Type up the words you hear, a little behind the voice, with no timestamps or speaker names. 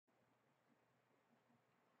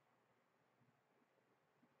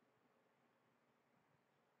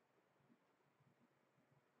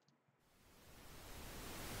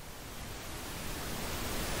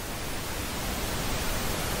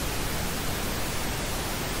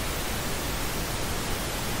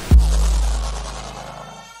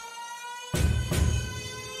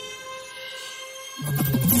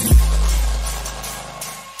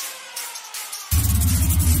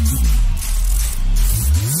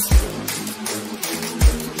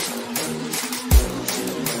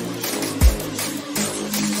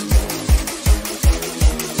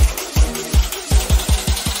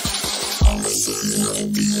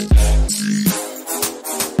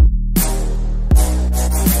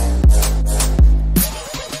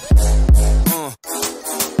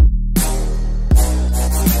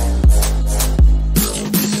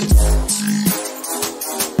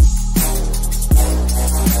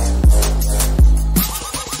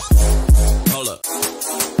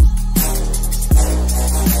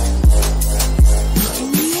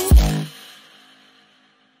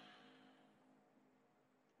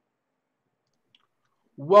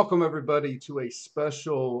Welcome everybody to a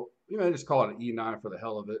special, just call it an E9 for the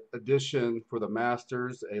hell of it, edition for the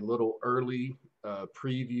Masters, a little early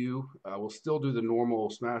preview. We'll still do the normal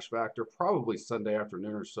Smash Factor, probably Sunday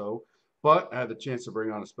afternoon or so, but I had the chance to bring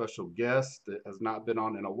on a special guest that has not been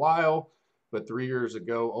on in a while, but 3 years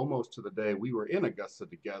ago, almost to the day, we were in Augusta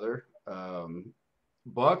together.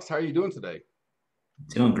 Bucks, how are you doing today?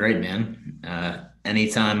 Doing great, man.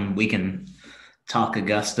 Anytime we can talk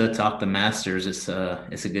Augusta, talk the Masters, it's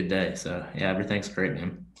a good day. So yeah, everything's great,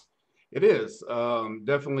 man. It is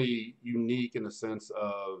definitely unique in the sense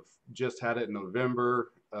of just had it in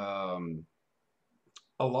November. A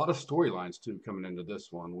lot of storylines too coming into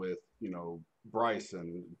this one with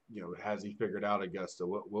Bryson. Has he figured out Augusta?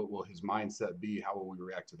 What will his mindset be? How will we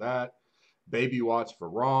react to that? Baby watch for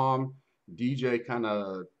Rom. DJ kind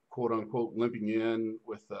of quote unquote limping in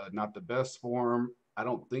with not the best form. I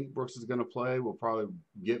don't think Brooks is going to play. We'll probably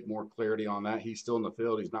get more clarity on that. He's still in the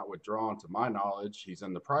field. He's not withdrawn, to my knowledge. He's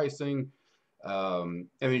in the pricing. And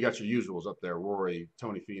then you got your usuals up there: Rory,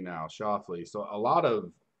 Tony Finau, Shoffley. So a lot of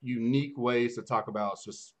unique ways to talk about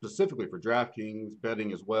specifically for DraftKings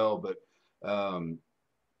betting as well. But when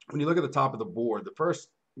you look at the top of the board, the first,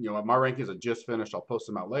 my rankings are just finished. I'll post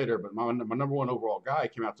them out later. But my number one overall guy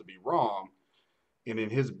came out to be wrong. And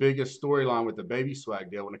in his biggest storyline with the baby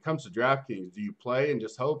swag deal, when it comes to DraftKings, do you play and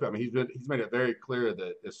just hope? I mean, he's made it very clear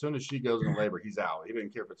that as soon as she goes into labor, he's out. He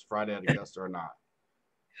didn't care if it's Friday at Augusta or not.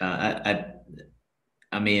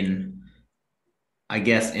 I mean, I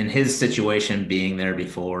guess in his situation, being there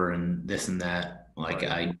before and this and that, like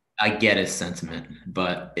Right. I get his sentiment,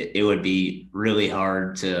 but it would be really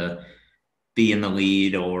hard to be in the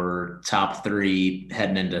lead or top three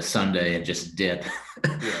heading into Sunday and just dip.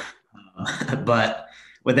 Yeah. But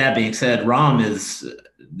with that being said, Rom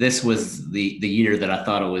this was the year that I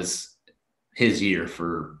thought it was his year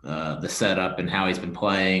for the setup and how he's been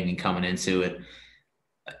playing and coming into it.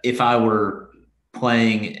 If I were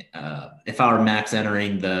playing, if I were max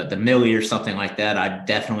entering the Millie or something like that, I'd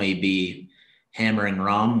definitely be hammering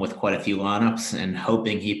Rom with quite a few lineups and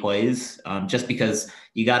hoping he plays, just because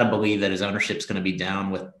you got to believe that his ownership's going to be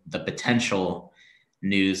down with the potential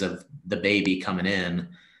news of the baby coming in.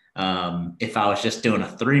 If I was just doing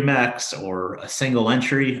a three max or a single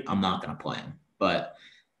entry, I'm not going to play him. But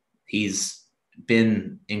he's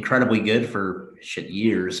been incredibly good for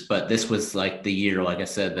years. But this was like the year, like I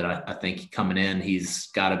said, that I think coming in, he's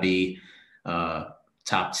got to be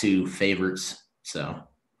top two favorites. So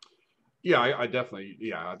Yeah, I definitely,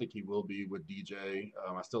 yeah, I think he will be with DJ.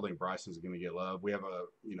 I still think Bryson's going to get love. We have a,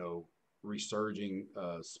 resurging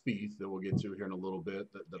Spieth that we'll get to here in a little bit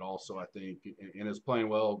that also I think and is playing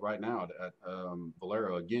well right now at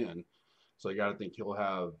Valero again. So you got to think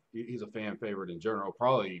he's a fan favorite in general,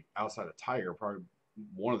 probably outside of Tiger, probably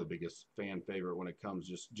one of the biggest fan favorite when it comes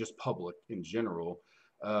just public in general.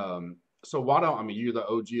 So I mean, you're the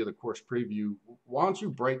OG of the course preview. Why don't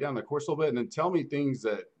you break down the course a little bit and then tell me things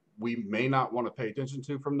that we may not want to pay attention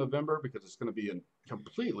to from November because it's going to be a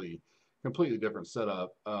completely different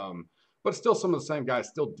setup. But still, some of the same guys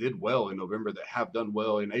still did well in November that have done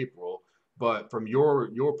well in April. But from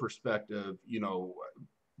your perspective,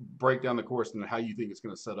 break down the course and how you think it's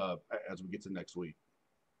going to set up as we get to next week.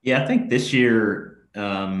 yeah, I think this year,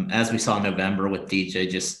 as we saw in November with DJ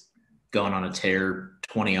just going on a tear,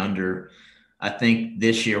 20 under, I think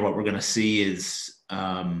this year what we're going to see is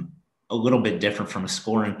a little bit different from a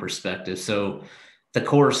scoring perspective. So the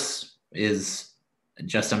course is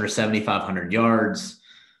just under 7,500 yards.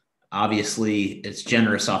 Obviously, it's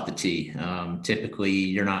generous off the tee. Typically,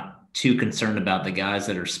 you're not too concerned about the guys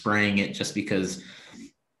that are spraying it just because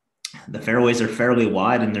the fairways are fairly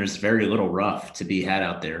wide and there's very little rough to be had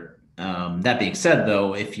out there. That being said,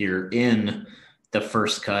 though, if you're in the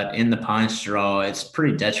first cut in the pine straw, it's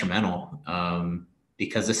pretty detrimental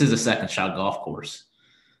because this is a second shot golf course.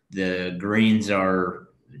 The greens are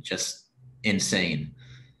just insane.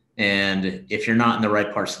 And if you're not in the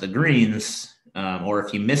right parts of the greens, or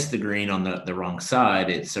if you miss the green on the wrong side,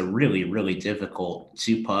 it's a really, really difficult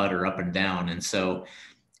two putt or up and down. And so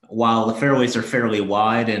while the fairways are fairly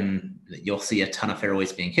wide and you'll see a ton of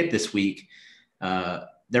fairways being hit this week,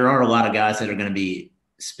 there are a lot of guys that are going to be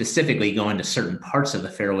specifically going to certain parts of the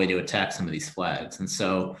fairway to attack some of these flags. And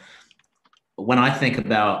so when I think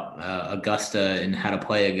about Augusta and how to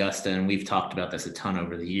play Augusta, and we've talked about this a ton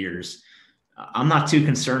over the years, I'm not too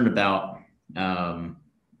concerned about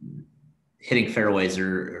hitting fairways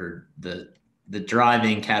or the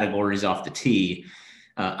driving categories off the tee.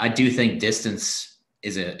 I do think distance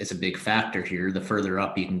is a big factor here. The further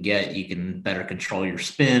up you can get, you can better control your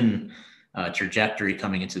spin, trajectory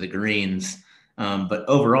coming into the greens. But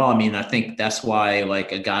overall, I mean, I think that's why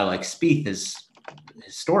like a guy like Spieth is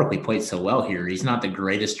historically played so well here. He's not the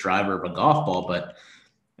greatest driver of a golf ball, but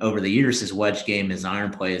over the years, his wedge game, his iron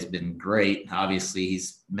play has been great. Obviously,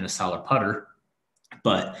 he's been a solid putter,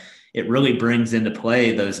 but it really brings into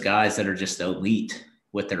play those guys that are just elite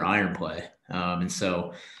with their iron play. And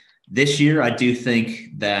so this year, I do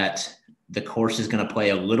think that the course is going to play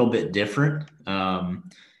a little bit different.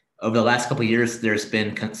 Over the last couple of years, there's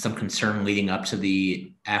been some concern leading up to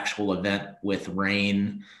the actual event with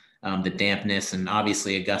rain, the dampness, and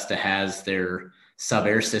obviously Augusta has their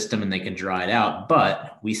sub-air system and they can dry it out.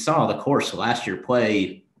 But we saw the course last year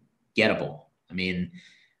play gettable. I mean,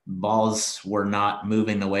 balls were not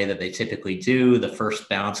moving the way that they typically do. The first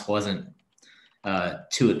bounce wasn't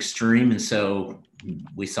too extreme. And so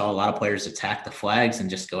we saw a lot of players attack the flags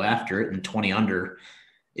and just go after it. And 20 under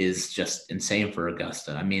is just insane for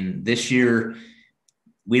Augusta. I mean, this year,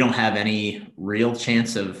 we don't have any real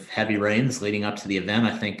chance of heavy rains leading up to the event.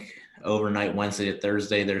 I think overnight Wednesday to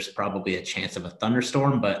Thursday, there's probably a chance of a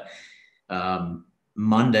thunderstorm, but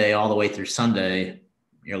Monday all the way through Sunday,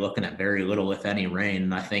 you're looking at very little, if any, rain.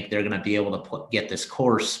 And I think they're going to be able to get this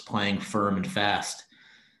course playing firm and fast.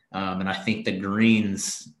 And I think the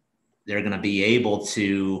greens, they're going to be able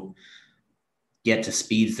to get to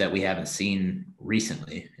speeds that we haven't seen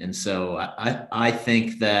recently. And so I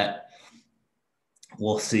think that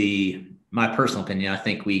we'll see, my personal opinion, I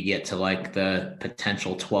think we get to like the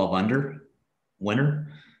potential 12 under winner,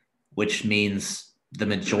 which means the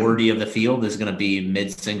majority of the field is going to be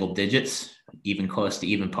mid-single digits, even close to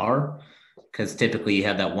even par, because typically you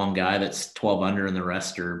have that one guy that's 12 under and the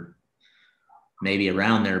rest are maybe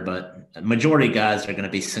around there, but majority of guys are going to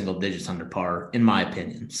be single digits under par, in my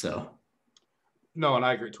opinion. So No, and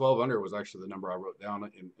I agree. 12 under was actually the number I wrote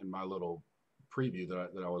down in my little preview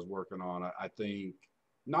that I was working on. I think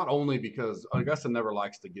not only because Augusta never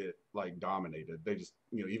likes to get like dominated. They just,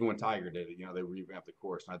 even when Tiger did it, they revamped the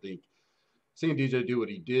course. And I think seeing DJ do what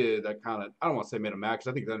he did, that kind of, I don't want to say made a match.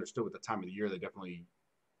 I think they understood at the time of the year, they definitely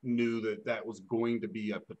knew that was going to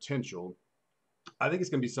be a potential. I think it's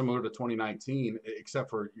going to be similar to 2019, except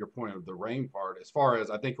for your point of the rain part. As far as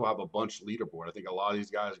I think we'll have a bunch leaderboard. I think a lot of these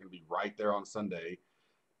guys are going to be right there on Sunday,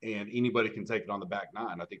 and anybody can take it on the back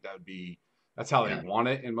nine. I think that's how they want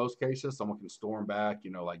it in most cases. Someone can storm back,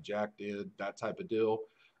 like Jack did, that type of deal.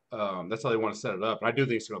 That's how they want to set it up. And I do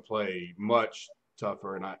think it's going to play much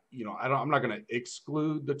tougher. And I'm not going to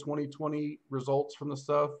exclude the 2020 results from the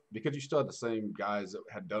stuff because you still had the same guys that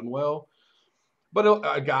had done well. But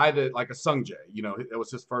a guy that like a Sung Jae, it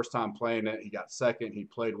was his first time playing it. He got second. He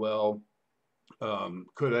played well.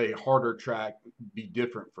 Could a harder track be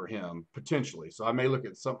different for him potentially? So I may look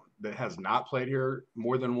at some that has not played here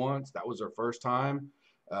more than once. That was their first time.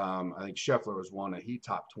 I think Scheffler was one that he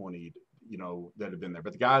top 20, that have been there.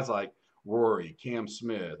 But the guys like Rory, Cam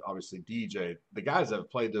Smith, obviously DJ, the guys that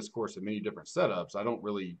have played this course in many different setups, I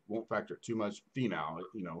won't factor too much. Finau,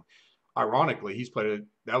 ironically, he's played it.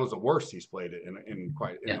 That was the worst he's played it in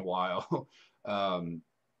a while.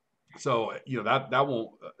 So that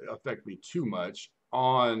won't affect me too much.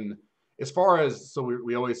 On as far as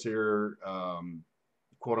we always hear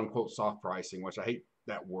quote unquote soft pricing, which I hate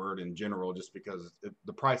that word in general, just because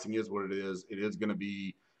the pricing is what it is. It is going to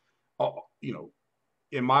be,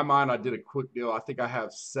 in my mind, I did a quick deal. I think I have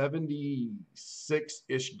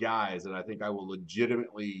 76-ish guys that I think I will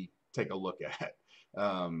legitimately take a look at.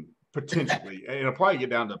 Potentially, and it'll probably get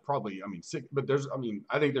down to six, but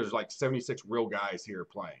I think there's like 76 real guys here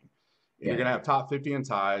playing. And you're going to have top 50 in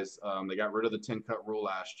ties. They got rid of the 10 cut rule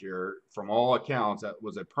last year. From all accounts, that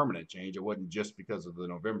was a permanent change. It wasn't just because of the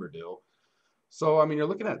November deal. So, you're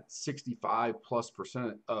looking at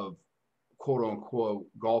 65+% of quote unquote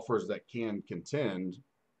golfers that can contend.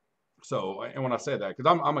 So, and when I say that,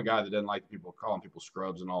 because I'm a guy that doesn't like people calling people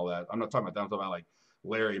scrubs and all that. I'm not talking about that. I'm talking about like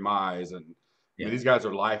Larry Mize and these guys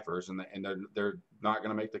are lifers, and they're not going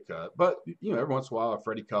to make the cut. But every once in a while, a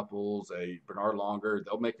Freddie Couples, a Bernard Longer,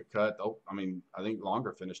 they'll make a cut. I think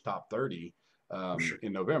Longer finished top 30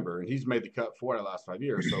 in November, and he's made the cut 4 out of the last 5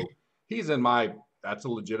 years. So he's that's a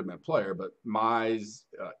legitimate player. But Mize,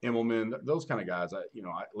 Immelman, those kind of guys,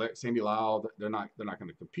 Sandy Lyle, they're not going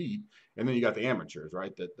to compete. And then you got the amateurs,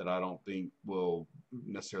 right? That I don't think will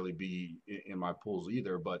necessarily be in my pools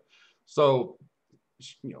either. But so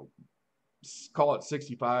call it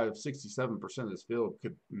 65, 67% of this field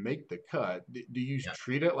could make the cut. Do you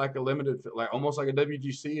treat it like a limited, like almost like a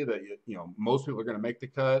WGC that, most people are going to make the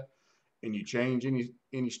cut and you change any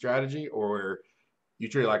strategy, or you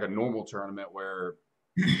treat it like a normal tournament where,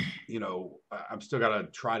 I'm still got to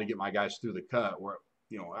try to get my guys through the cut where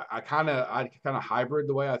I kind of hybrid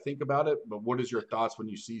the way I think about it. But what is your thoughts when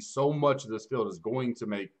you see so much of this field is going to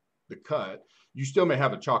make the cut? You still may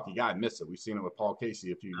have a chalky guy miss it. We've seen it with Paul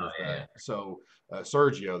Casey a few Oh years back. yeah, So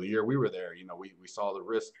Sergio, the year we were there, we saw the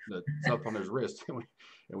wrist, the stuff on his wrist,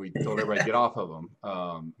 and we told everybody to get off of him.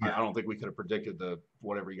 I yeah. don't think we could have predicted the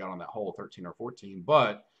whatever he got on that hole, 13 or 14.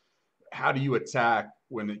 But how do you attack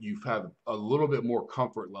when you've had a little bit more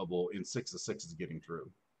comfort level in 6 of 6s getting through?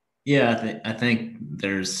 Yeah, I think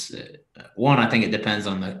there's one. I think it depends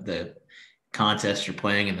on the contest you're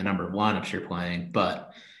playing and the number of lineups you're playing.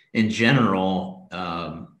 But in general,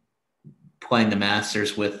 playing the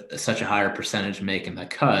Masters with such a higher percentage making the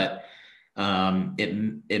cut,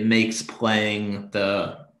 it makes playing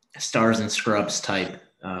the stars and scrubs type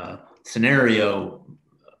scenario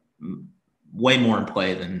way more in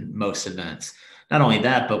play than most events. Not only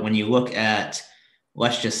that, but when you look at,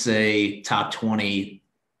 let's just say, top 20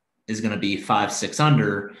 is going to be 5, 6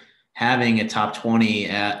 under, having a top 20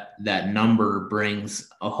 at that number brings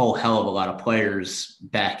a whole hell of a lot of players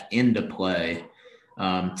back into play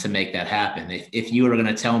to make that happen. If you were going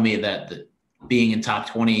to tell me that being in top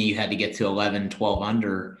 20, you had to get to 11, 12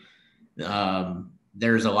 under,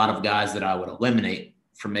 there's a lot of guys that I would eliminate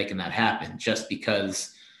from making that happen just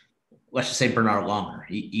because, let's just say Bernard Longer.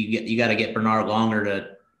 You got to get Bernard Longer to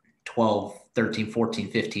 12, 13, 14,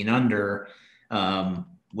 15 under.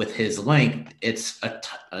 With his length, it's a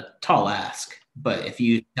tall ask. But if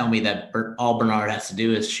you tell me that all Bernard has to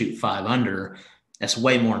do is shoot 5 under, that's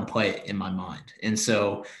way more in play in my mind. And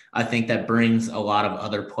so I think that brings a lot of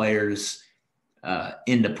other players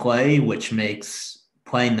into play, which makes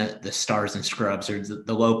playing the stars and scrubs or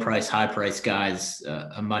the low price, high price guys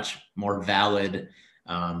a much more valid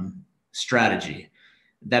strategy.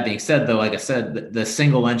 That being said, though, like I said, the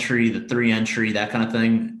single entry, the 3 entry, that kind of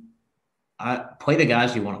thing, play the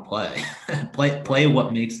guys you want to play. play Right.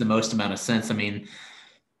 what makes the most amount of sense. I mean,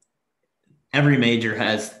 every major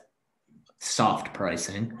has soft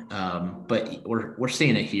pricing, but we're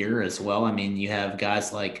seeing it here as well. I mean, you have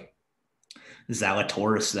guys like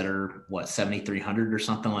Zalatoris that are what 7,300 or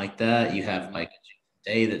something like that. You have Mm-hmm. like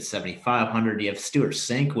Day that's 7,500. You have Stuart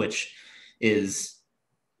Sink, which is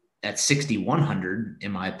at 6,100,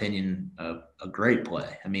 in my opinion, a great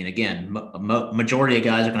play. I mean, again, majority of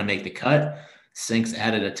guys are going to make the cut. Sink's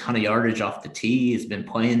added a ton of yardage off the tee. He's been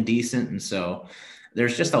playing decent, and so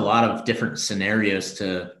there's just a lot of different scenarios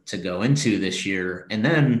to go into this year. And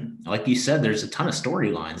then, like you said, there's a ton of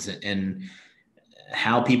storylines, and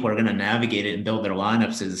how people are going to navigate it and build their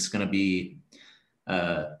lineups is going to be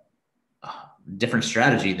a different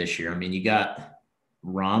strategy this year. I mean, you got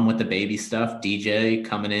Rom with the baby stuff, DJ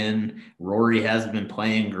coming in. Rory hasn't been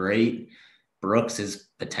playing great. Brooks is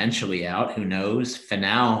potentially out. Who knows?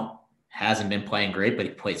 Finau hasn't been playing great, but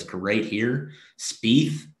he plays great here.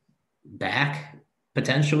 Spieth back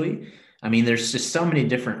potentially. I mean, there's just so many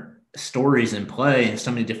different stories in play and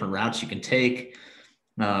so many different routes you can take.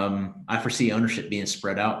 I foresee ownership being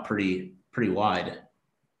spread out pretty wide.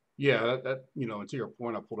 Yeah, and to your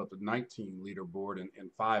point, I pulled up the 19 leaderboard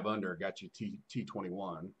and 5 under got you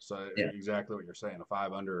T21. So Yeah. exactly what you're saying. A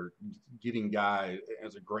 5 under getting guy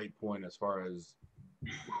as a great point as far as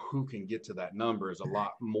who can get to that number is a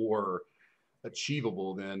lot more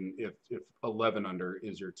achievable than if 11 under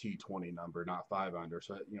is your T20 number, not 5 under.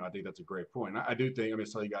 So I think that's a great point. I do think, I mean,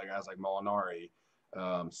 so you got guys like Molinari,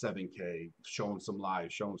 7K, showing some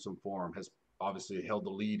life, showing some form, has obviously held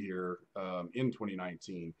the lead here in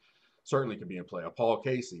 2019. Certainly could be in play. A Paul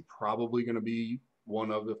Casey probably going to be one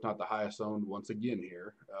of, if not the highest owned once again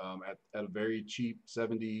here at a very cheap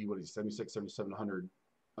 70, what is it, 76, 7,700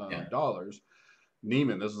 Yeah. dollars.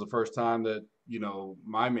 Neiman, this is the first time that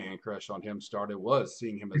my man crush on him started, was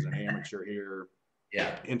seeing him as an amateur here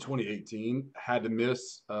Yeah. in 2018. Had to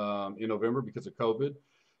miss in November because of COVID,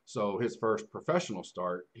 so his first professional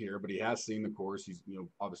start here. But he has seen the course. He's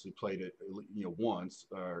obviously played it once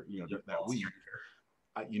or that week.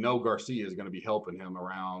 Garcia is going to be helping him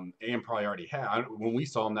around, and probably already had. When we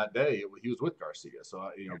saw him that day, he was with Garcia, so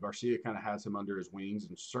Garcia kind of has him under his wings,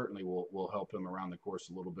 and certainly will help him around the course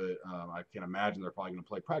a little bit. I can imagine they're probably going to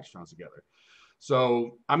play practice rounds together.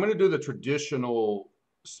 So I'm going to do the traditional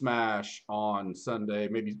smash on Sunday,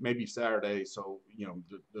 maybe Saturday. So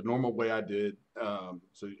the normal way I did.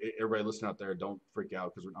 So everybody listening out there, don't freak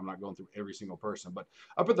out because I'm not going through every single person, but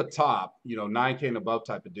up at the top, 9K and above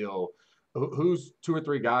type of deal. Who's 2 or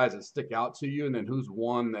 3 guys that stick out to you, and then who's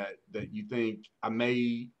one that you think I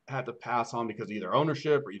may have to pass on because of either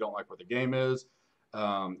ownership or you don't like where the game is,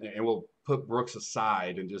 and we'll put Brooks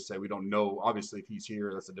aside and just say we don't know. Obviously, if he's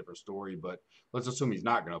here, that's a different story. But let's assume he's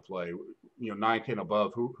not going to play. 9K and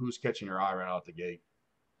above. Who's catching your eye right out the gate?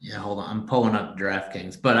 Yeah, hold on. I'm pulling up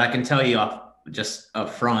DraftKings, but I can tell you off just up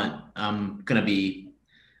front, I'm gonna be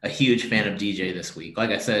a huge fan of DJ this week. Like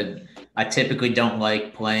I said, I typically don't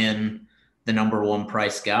like playing the number one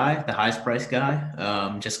price guy, the highest price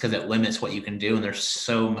guy, just because it limits what you can do, and there's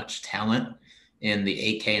so much talent in the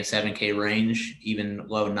 8K and 7K range, even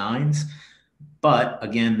low nines. But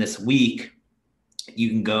again, this week you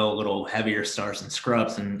can go a little heavier stars and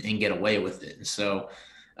scrubs and get away with it. And so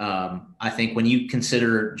I think when you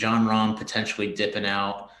consider John Rahm potentially dipping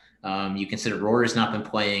out, you consider Rory's not been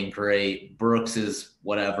playing great. Brooks is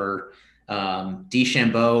whatever.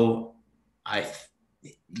 DeChambeau, I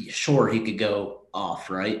sure he could go off,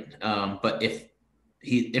 right? But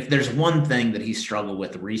if there's one thing that he struggled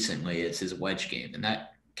with recently, it's his wedge game, and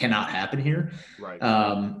that cannot happen here. Right.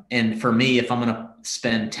 And for me, if I'm going to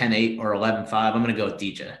spend 10-8 or 11-5, I'm going to go with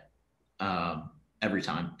DJ every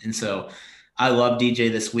time. And so I love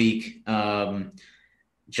DJ this week.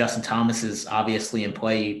 Justin Thomas is obviously in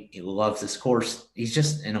play. He loves this course. He's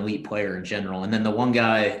just an elite player in general. And then the one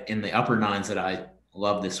guy in the upper nines that I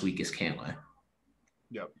love this week is Cantlay.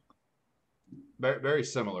 Yep. Very, very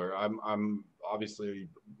similar. I'm obviously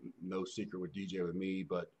no secret with DJ with me,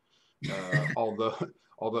 but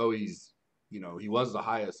although he's he was the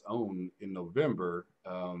highest owned in November.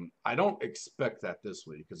 I don't expect that this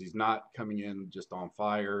week because he's not coming in just on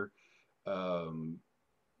fire.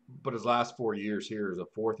 But his last 4 years here is a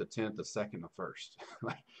fourth, a tenth, a second, a first.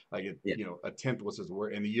 like it, Yeah. a tenth was his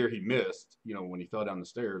word. And the year he missed, when he fell down the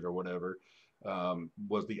stairs or whatever,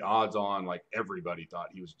 was the odds on. Like everybody thought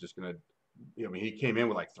he was just gonna. He came in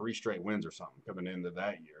with like 3 straight wins or something coming into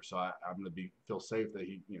that year. So I'm going to feel safe that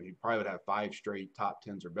he probably would have 5 straight top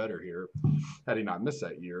tens or better here had he not missed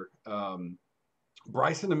that year.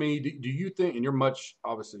 Bryson, to me, do you think, and you're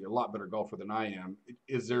obviously a lot better golfer than I am,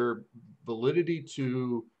 is there validity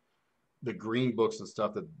to the green books and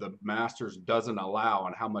stuff that the Masters doesn't allow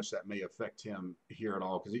and how much that may affect him here at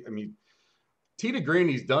all? Because, tee to green,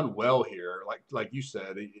 he's done well here. Like you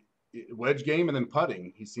said, wedge game and then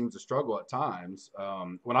putting, he seems to struggle at times.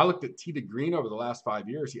 When I looked at tee to green over the last 5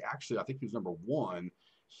 years, I think he was number 1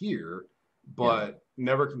 here, Yeah. but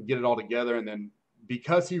never can get it all together. And then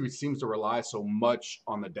because he seems to rely so much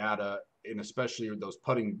on the data, and especially those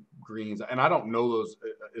putting greens, and I don't know those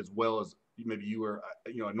as well as maybe you were,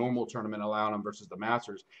 a normal tournament allowing him versus the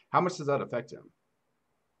Masters. How much does that affect him?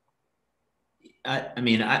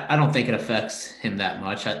 I don't think it affects him that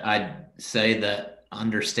much. I'd say that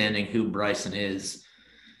understanding who Bryson is,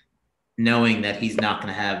 knowing that he's not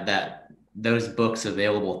going to have those books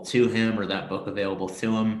available to him or that book available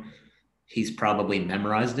to him, he's probably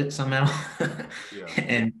memorized it somehow Yeah.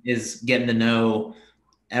 and is getting to know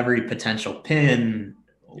every potential pin,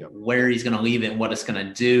 Yep. where he's going to leave it and what it's going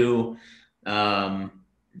to do.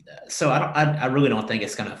 So I really don't think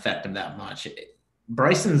it's going to affect him that much.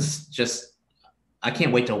 Bryson's just, I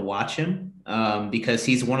can't wait to watch him because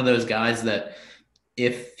he's one of those guys that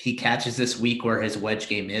if he catches this week where his wedge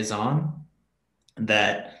game is on,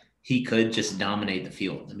 that he could just dominate the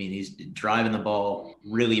field. I mean, he's driving the ball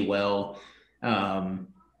really well.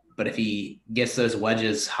 But if he gets those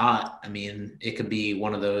wedges hot, it could be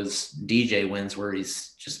one of those DJ wins where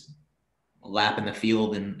he's just lapping the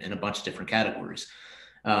field in a bunch of different categories.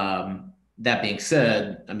 That being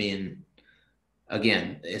said,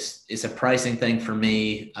 again, it's a pricing thing for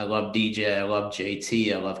me. I love DJ, I love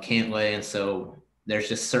JT, I love Cantlay, and so there's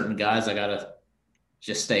just certain guys I gotta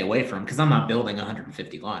just stay away from because I'm not building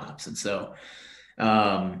 150 lineups, and so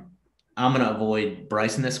I'm gonna avoid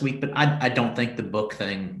Bryson this week. But I don't think the book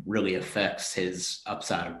thing really affects his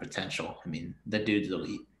upside or potential. The dude's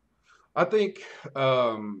elite. I think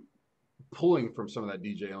pulling from some of that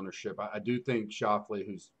DJ ownership, I do think Shoffley,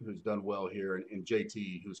 who's done well here, and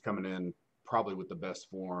JT, who's coming in probably with the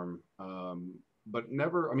best form, but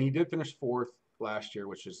never. He did finish 4th last year,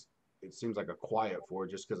 which it seems like a quiet 4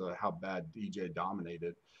 just because of how bad DJ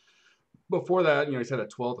dominated. Before that, he's had a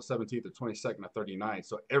 12th, a 17th, a 22nd, a 39th.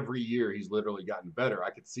 So every year he's literally gotten better. I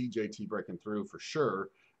could see JT breaking through for sure.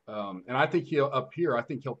 And I think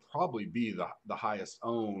he'll probably be the highest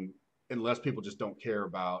owned unless people just don't care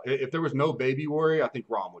about. If there was no baby worry, I think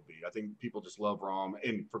Rahm would be. I think people just love Rahm,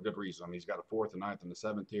 and for good reason. He's got a 4th, a 9th, and a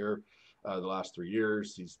 7th here the last 3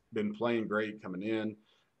 years. He's been playing great coming in.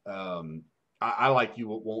 I like you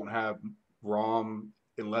won't have Rahm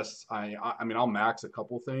unless I'll max a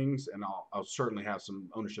couple things, and I'll certainly have some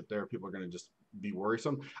ownership there. People are going to just be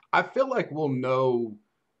worrisome. I feel like we'll know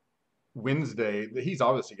Wednesday that he's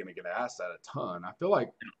obviously going to get asked that a ton. I feel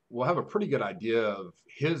like we'll have a pretty good idea of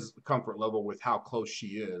his comfort level with how close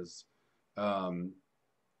she is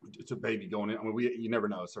to baby going in. You never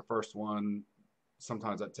know. It's her first one.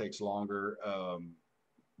 sometimes that takes longer.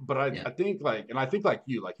 But I, Yeah. I think like, and I think like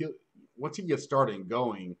you, like once he gets started and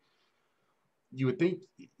going, you would think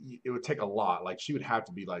it would take a lot. Like she would have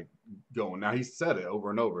to be like going. Now he said it over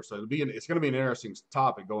and over, so it's going to be an interesting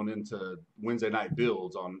topic going into Wednesday night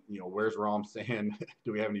builds on where's Rom stand?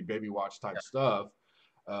 Do we have any baby watch type stuff?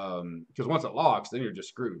 Because once it locks, then you're just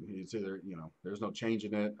screwed. It's either there's no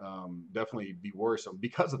changing it. Definitely be worrisome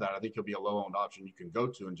because of that. I think he'll be a low owned option you can go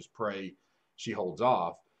to and just pray she holds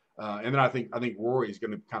off. And then I think Rory's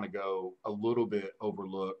going to kind of go a little bit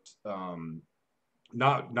overlooked.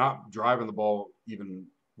 Not driving the ball even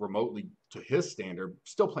remotely to his standard,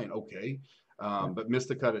 still playing okay, but missed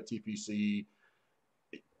the cut at TPC.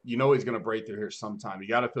 He's going to break through here sometime. You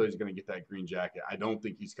got to feel he's going to get that green jacket. I don't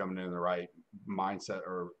think he's coming in the right mindset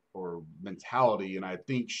or mentality, and I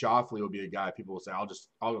think Shoffley will be a guy people will say,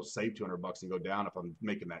 I'll save $200 and go down if I'm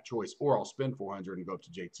making that choice, or I'll spend 400 and go up to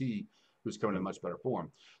JT, who's coming in much better form.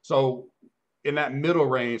 So in that middle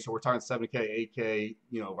range, so we're talking 7K, 8K,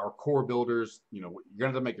 our core builders, you're going to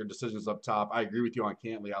have to make your decisions up top. I agree with you on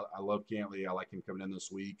Cantley. I love Cantley. I like him coming in this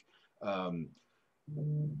week.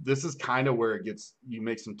 This is kind of where you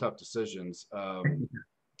make some tough decisions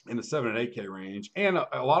in the 7 and 8K range. And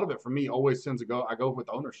a lot of it for me always tends to I go with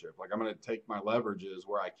ownership. Like I'm going to take my leverages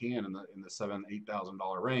where I can in the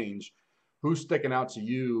 $7,000-$8,000 range. Who's sticking out to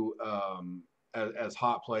you as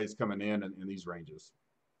hot plays coming in these ranges?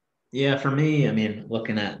 Yeah, for me,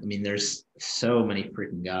 there's so many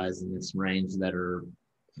freaking guys in this range that are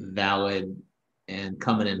valid and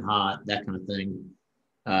coming in hot, that kind of thing.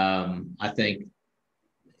 I think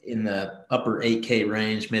in the upper 8K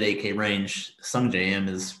range, mid 8K range, Sung JM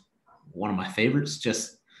is one of my favorites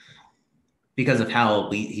just because of how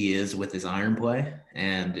elite he is with his iron play.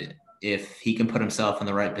 And if he can put himself in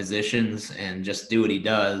the right positions and just do what he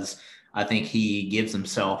does, I think he gives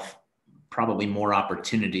himself probably more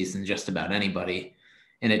opportunities than just about anybody.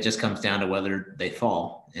 And it just comes down to whether they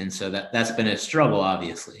fall. And so that's been a struggle,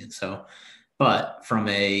 obviously. And so, but from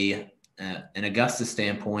an Augusta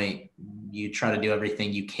standpoint, you try to do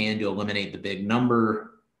everything you can to eliminate the big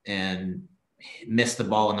number and miss the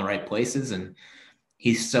ball in the right places. And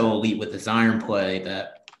he's so elite with his iron play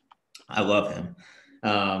that I love him.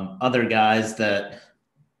 Other guys that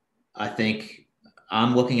I think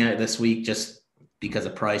I'm looking at this week just because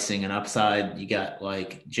of pricing and upside, you got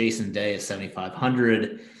like Jason Day at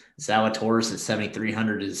 7,500. Zalatoris at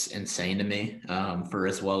 7,300 is insane to me for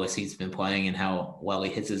as well as he's been playing and how well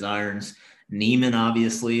he hits his irons. Neiman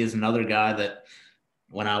obviously is another guy that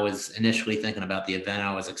when I was initially thinking about the event,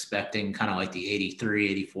 I was expecting kind of like the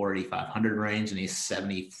 83, 84, 8,500 range, and he's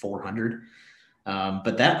 7,400.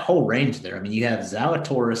 But that whole range there, you have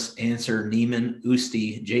Zalatoris, Answer, Neiman,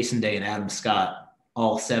 Usti, Jason Day, and Adam Scott,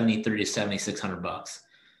 all 7,300 to 7,600 bucks.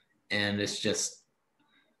 And it's just,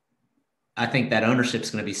 I think that ownership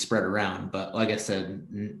is going to be spread around. But like I said,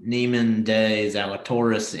 Neiman, Day,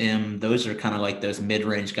 Zalatoris, those are kind of like those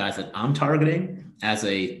mid-range guys that I'm targeting as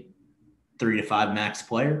a 3 to 5 max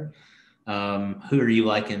player. Who are you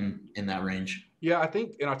liking in that range? Yeah, I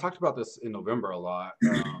think, and I talked about this in November a lot,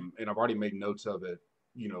 and I've already made notes of it,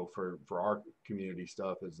 for our community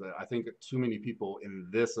stuff, is that I think too many people in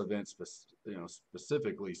this event,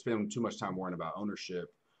 specifically, spend too much time worrying about ownership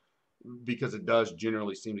because it does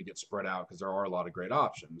generally seem to get spread out because there are a lot of great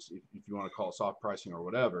options, if you want to call it soft pricing or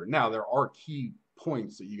whatever. Now, there are key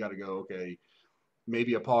points that you got to go, okay,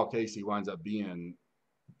 maybe a Paul Casey winds up being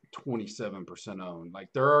 27% owned.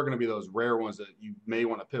 Like there are going to be those rare ones that you may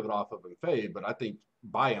want to pivot off of and fade, but I think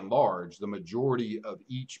by and large, the majority of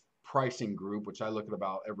each pricing group, which I look at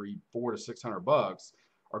about every $400 to $600,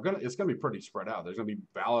 it's going to be pretty spread out. There's going to be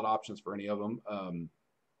valid options for any of them.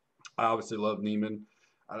 I obviously love Neiman.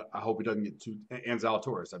 I hope he doesn't get and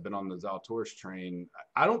Zalatoris. I've been on the Zalatoris train.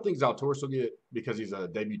 I don't think Zalatoris will get because he's a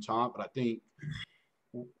debutant, but I think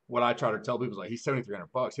what I try to tell people is like he's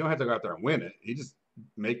 $7,300. He don't have to go out there and win it. He just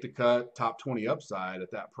make the cut, top 20 upside at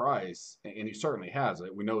that price, and he certainly has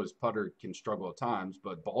it. We know his putter can struggle at times,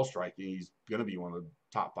 but ball striking, he's going to be one of the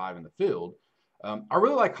top 5 in the field. I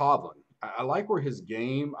really like Hovland. I like where his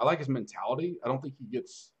game, I like his mentality. I don't think he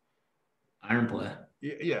gets iron play.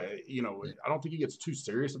 Yeah, I don't think he gets too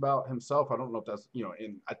serious about himself. I don't know if that's,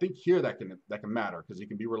 and I think here that can matter because he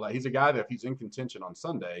can be relaxed. He's a guy that if he's in contention on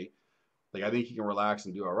Sunday, like I think he can relax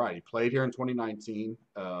and do all right. He played here in 2019.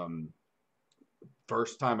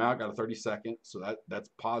 First time out, got a 32nd, so that's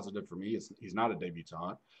positive for me. He's not a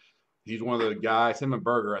debutant. He's one of the guys. Him and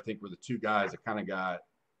Berger, I think, were the two guys that kind of got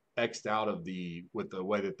xed out of with the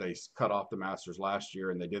way that they cut off the Masters last year,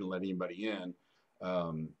 and they didn't let anybody in.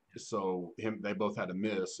 So they both had to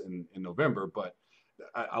miss in November. But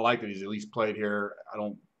I like that he's at least played here. I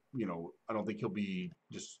don't think he'll be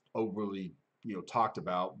just overly, talked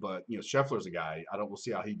about. But Scheffler's a guy. We'll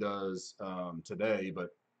see how he does today. But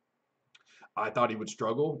I thought he would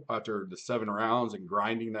struggle after the 7 rounds and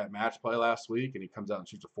grinding that match play last week, and he comes out and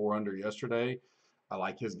shoots a 4 under yesterday. I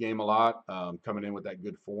like his game a lot, coming in with that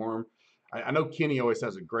good form. I know Kenny always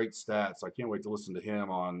has a great stat, so I can't wait to listen to him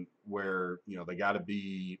on where they got to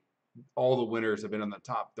be. All the winners have been in the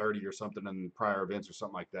top 30 or something in prior events or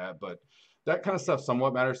something like that. But that kind of stuff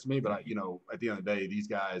somewhat matters to me. But at the end of the day, these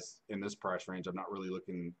guys in this price range, I'm not really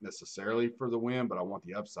looking necessarily for the win, but I want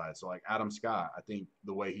the upside. So like Adam Scott, I think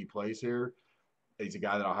the way he plays here, he's a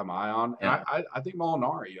guy that I'll have my eye on. And Yeah. I think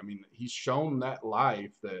Molinari, I mean, he's shown that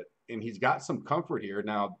life that, and he's got some comfort here.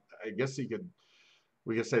 Now, I guess we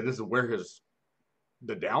could say this is where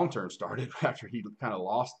the downturn started after he kind of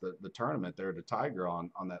lost the tournament there to Tiger on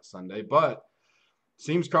that Sunday. But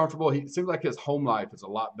seems comfortable. He seems like his home life is a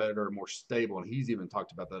lot better, more stable, and he's even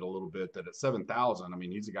talked about that a little bit. That at 7,000, I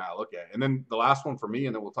mean, he's a guy I look at. And then the last one for me,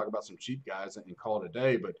 and then we'll talk about some cheap guys and call it a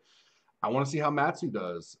day. But I want to see how Matsu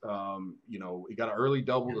does. He got an early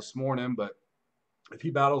double this morning, but if he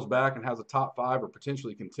battles back and has a top five or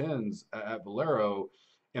potentially contends at Valero,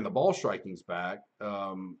 and the ball striking's back,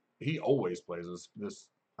 he always plays this.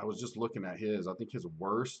 I was just looking at his. I think his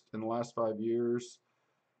worst in the last 5 years.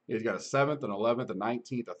 He's got a seventh, an 11th, a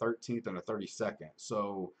 19th, a 13th, and a 32nd.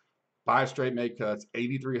 So 5 straight made cuts,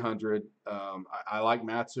 8,300. I like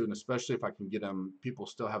Matsu, and especially if I can get him, people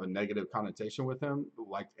still have a negative connotation with him.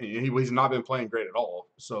 Like, and he's not been playing great at all.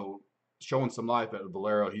 So showing some life at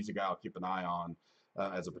Valero, he's a guy I'll keep an eye on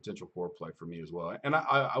as a potential core play for me as well. And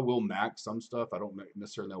I will max some stuff. I don't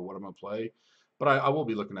necessarily know what I'm going to play, but I will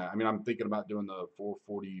be looking at. I mean, I'm thinking about doing the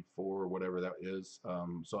 444 or whatever that is.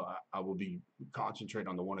 So I will be concentrating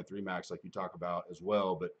on the 1 and 3 max like you talk about as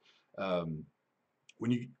well. But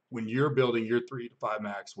when you're building your 3 to 5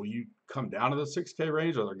 max, will you come down to the 6K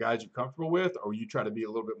range? Are there guys you're comfortable with, or will you try to be a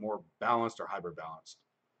little bit more balanced or hybrid balanced?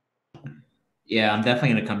 Yeah, I'm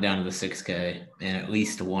definitely going to come down to the 6K in at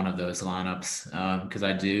least one of those lineups because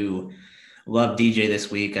I do love DJ this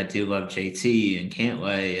week. I do love JT and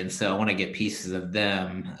Cantlay, and so I want to get pieces of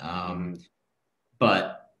them. Mm-hmm.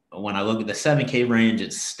 But when I look at the 7K range,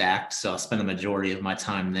 it's stacked, so I'll spend the majority of my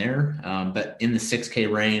time there. But in the 6K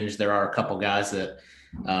range, there are a couple guys that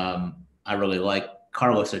I really like.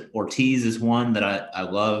 Carlos Ortiz is one that I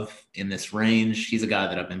love in this range. He's a guy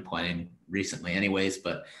that I've been playing recently, anyways,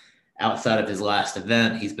 but outside of his last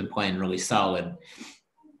event, he's been playing really solid.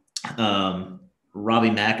 Robbie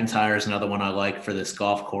McIntyre is another one I like for this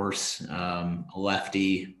golf course.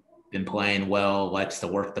 Lefty, been playing well, likes to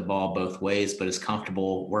work the ball both ways, but is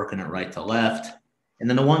comfortable working it right to left. And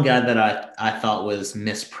then the one guy that I thought was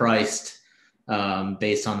mispriced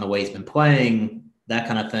based on the way he's been playing, that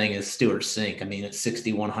kind of thing, is Stuart Sink. I mean, it's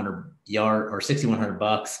 6,100 yard or 6,100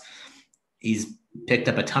 bucks. He's picked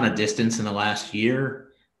up a ton of distance in the last year,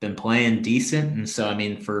 been playing decent. And so, I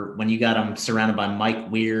mean, for when you got him surrounded by Mike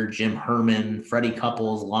Weir, Jim Herman, Freddie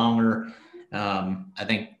Couples, Longer, I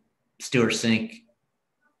think Stuart Sink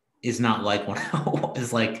is not like one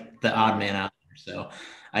is like the odd man out there. So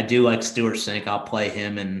I do like Stuart Sink. I'll play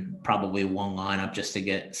him in probably one lineup just to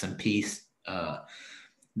get some peace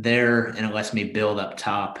there, and it lets me build up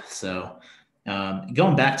top. So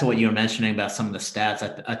going back to what you were mentioning about some of the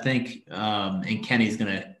stats, I think, and Kenny's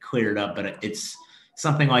going to clear it up, but it's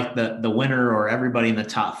something like the winner or everybody in the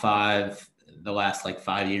top five the last like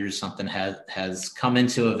 5 years, something has come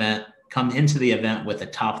into the event with a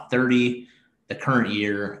top 30 the current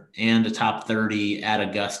year and a top 30 at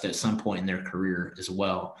Augusta at some point in their career as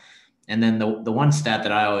well. And then the one stat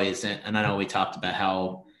that I always, and I know we talked about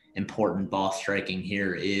how important ball striking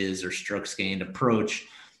here is, or strokes gained approach,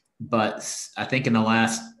 but I think in the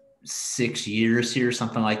last 6 years here,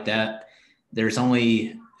 something like that, there's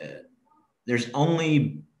only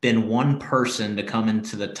been one person to come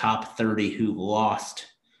into the top 30 who lost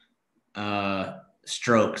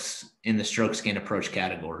strokes in the strokes gained approach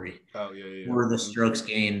category, Oh yeah. or the strokes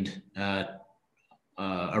gained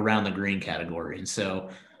around the green category. And so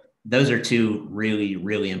those are two really,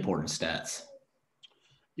 really important stats.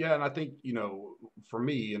 Yeah, and I think for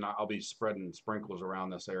me, and I'll be spreading sprinkles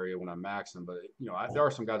around this area when I'm maxing, but there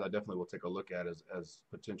are some guys I definitely will take a look at as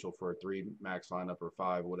potential for a 3 max lineup or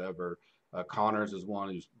 5, whatever. Connors is one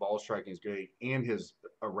whose ball striking is great, and his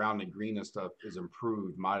around the green and stuff is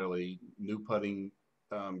improved mightily. New putting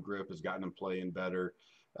grip has gotten him playing better.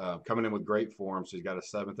 Coming in with great form, so he's got a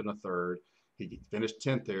 7th and a 3rd. He finished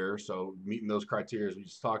 10th there, so meeting those criteria we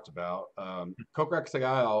just talked about. Kokrak's a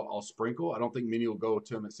guy I'll sprinkle. I don't think many will go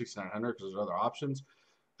to him at 6,900 because there's other options.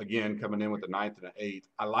 again, coming in with the ninth and the eighth.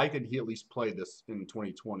 I like that he at least played this in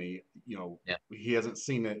 2020. Yeah. He hasn't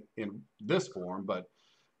seen it in this form, but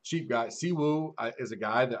cheap guy. Siwoo is a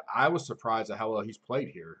guy that I was surprised at how well he's played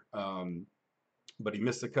here. But he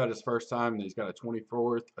missed the cut his first time. And he's got a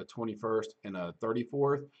 24th, a 21st, and a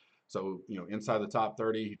 34th. So, inside the top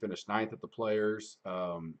 30, he finished ninth at the Players.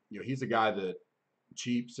 He's a guy that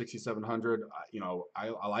cheap 6,700.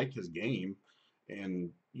 I like his game, and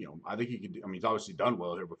I think he could. I mean, he's obviously done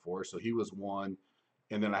well here before, so he was one.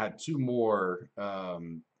 And then I had two more.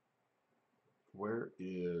 Where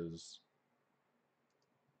is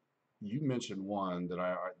you mentioned one that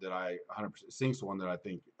I 100% Sinks one that I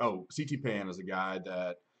think. Oh, CT Pan is a guy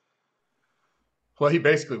that. Well, he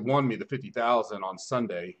basically won me the 50,000 on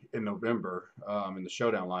Sunday in November in the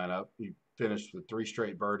showdown lineup. He finished with three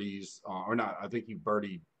straight birdies, or not. I think he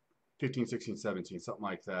birdied 15, 16, 17, something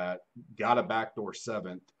like that. Got a backdoor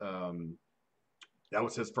seventh. That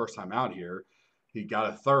was his first time out here. He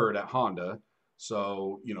got a third at Honda.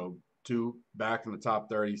 So, two back in the top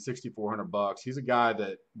 30, 6,400 bucks. He's a guy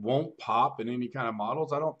that won't pop in any kind of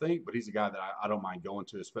models, I don't think, but he's a guy that I don't mind going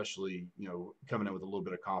to, especially, coming in with a little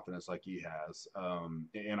bit of confidence like he has.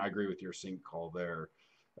 And I agree with your sync call there.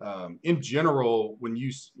 In general, when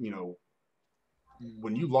you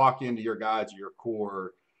lock into your guides, your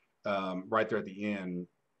core, right there at the end,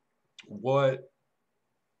 what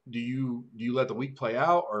do you let the week play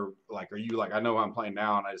out, or like are you like, I know I'm playing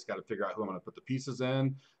now and I just got to figure out who I'm going to put the pieces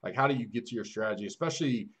in? Like, how do you get to your strategy?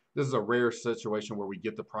 Especially, this is a rare situation where we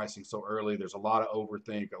get the pricing so early. There's a lot of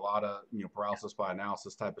overthink, a lot of paralysis by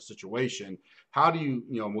analysis type of situation. How do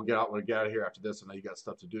and we'll get out of here after this. I know you got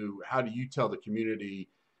stuff to do. How do you tell the community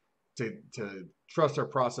to trust our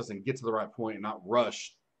process and get to the right point and not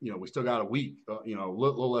rush? We still got a week,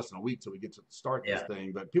 little less than a week till we get to start this Yeah,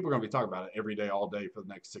 thing. But people are going to be talking about it every day, all day for the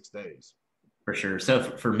next 6 days. for sure. So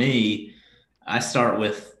for me, I start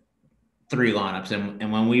with three lineups.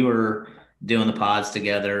 And when we were doing the pods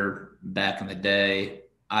together back in the day,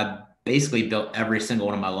 I basically built every single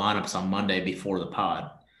one of my lineups on Monday before the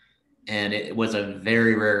pod. And it was a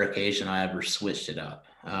very rare occasion I ever switched it up.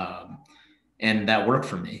 And that worked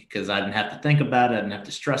for me because I didn't have to think about it. I didn't have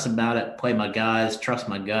to stress about it, play my guys, trust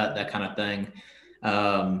my gut, that kind of thing.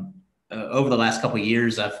 Over the last couple of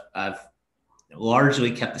years, I've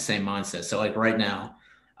largely kept the same mindset. So like right now,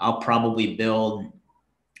 I'll probably build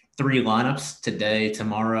three lineups today,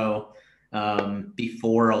 tomorrow,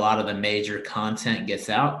 before a lot of the major content gets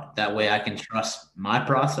out. That way I can trust my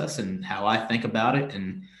process and how I think about it.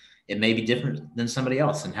 And it may be different than somebody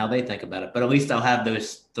else and how they think about it. But at least I'll have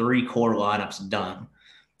those three core lineups done.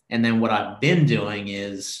 And then what I've been doing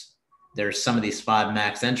is there's some of these 5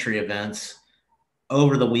 max entry events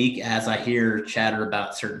over the week as I hear chatter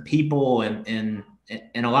about certain people and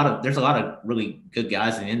there's a lot of really good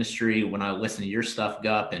guys in the industry. When I listen to your stuff,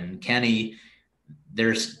 Gup and Kenny,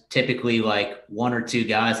 there's typically like one or two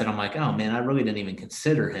guys that I'm like, oh man, I really didn't even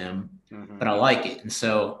consider him, but I like it. And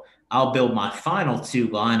so I'll build my final two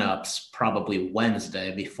lineups probably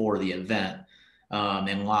Wednesday before the event,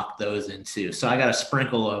 and lock those in too. So I got a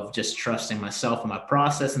sprinkle of just trusting myself and my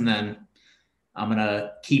process. And then I'm going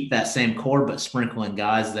to keep that same core, but sprinkling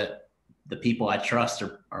guys that the people I trust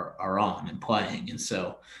are on and playing. And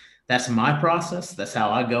so that's my process. That's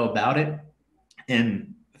how I go about it.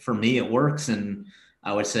 And for me, it works. And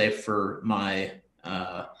I would say for my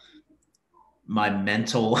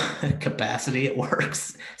mental capacity, it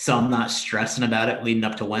works. So I'm not stressing about it leading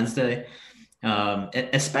up to Wednesday.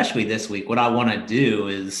 Especially this week, what I want to do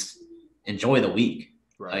is enjoy the week.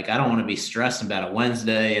 Right. Like I don't want to be stressing about it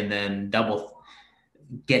Wednesday and then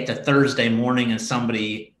get to Thursday morning and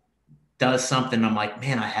somebody does something. I'm like,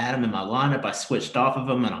 man, I had him in my lineup. I switched off of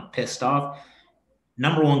him and I'm pissed off.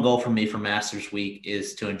 Number one goal for me for Masters Week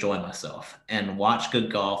is to enjoy myself and watch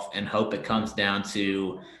good golf and hope it comes down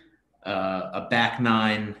to a back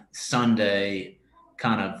nine Sunday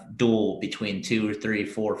kind of duel between 2 or 3,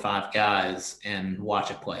 4 or 5 guys and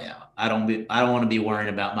watch it play out. I don't want to be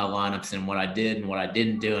worrying about my lineups and what I did and what I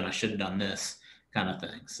didn't do and I should have done this kind of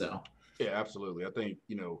thing. So yeah, absolutely. I think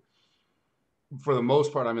for the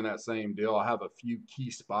most part, I'm in that same deal. I have a few key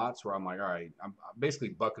spots where I'm like, all right, I'm basically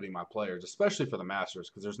bucketing my players, especially for the Masters,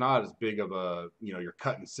 because there's not as big of a, you're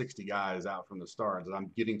cutting 60 guys out from the start. And I'm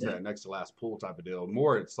getting to that next to last pool type of deal.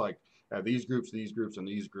 More, it's like these groups, and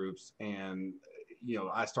these groups, and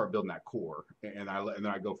I start building that core, and then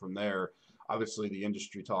I go from there. Obviously, the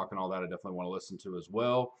industry talk and all that, I definitely want to listen to as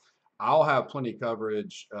well. I'll have plenty of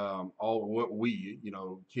coverage. All what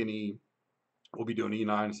Kenny. We'll be doing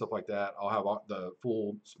E9 and stuff like that. I'll have the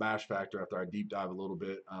full smash factor after I deep dive a little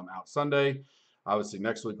bit out Sunday. Obviously,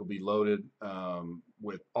 next week will be loaded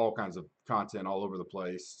with all kinds of content all over the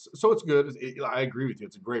place. So it's good. I agree with you.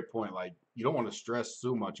 It's a great point. Like, you don't want to stress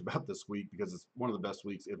so much about this week because it's one of the best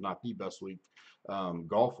weeks, if not the best week,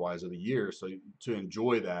 golf wise of the year. So to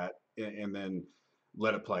enjoy that and then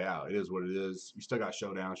let it play out. It is what it is. You still got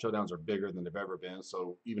showdowns. Showdowns are bigger than they've ever been.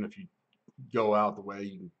 So even if you go out the way,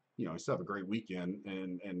 you still have a great weekend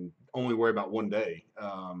and only worry about one day.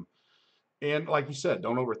 And like you said,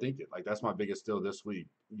 don't overthink it. Like that's my biggest deal this week.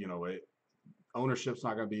 Ownership's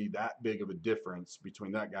not going to be that big of a difference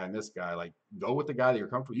between that guy and this guy. Like, go with the guy that you're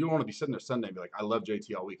comfortable. You don't want to be sitting there Sunday and be like, I love JT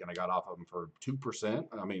all week and I got off of him for 2%.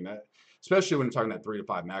 I mean, especially when you're talking that 3 to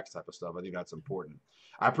 5 max type of stuff, I think that's important.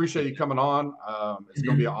 I appreciate you coming on. It's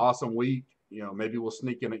going to be an awesome week. Maybe we'll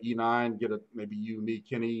sneak in an E9, get maybe you, me,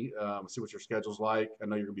 Kenny, see what your schedule's like. I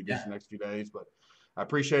know you're going to be busy Yeah. the next few days, but I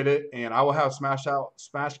appreciate it. And I will have Smash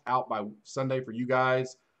Out by Sunday for you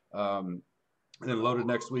guys. And then loaded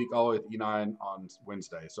next week, all with E9 on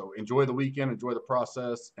Wednesday. So enjoy the weekend, enjoy the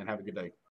process, and have a good day.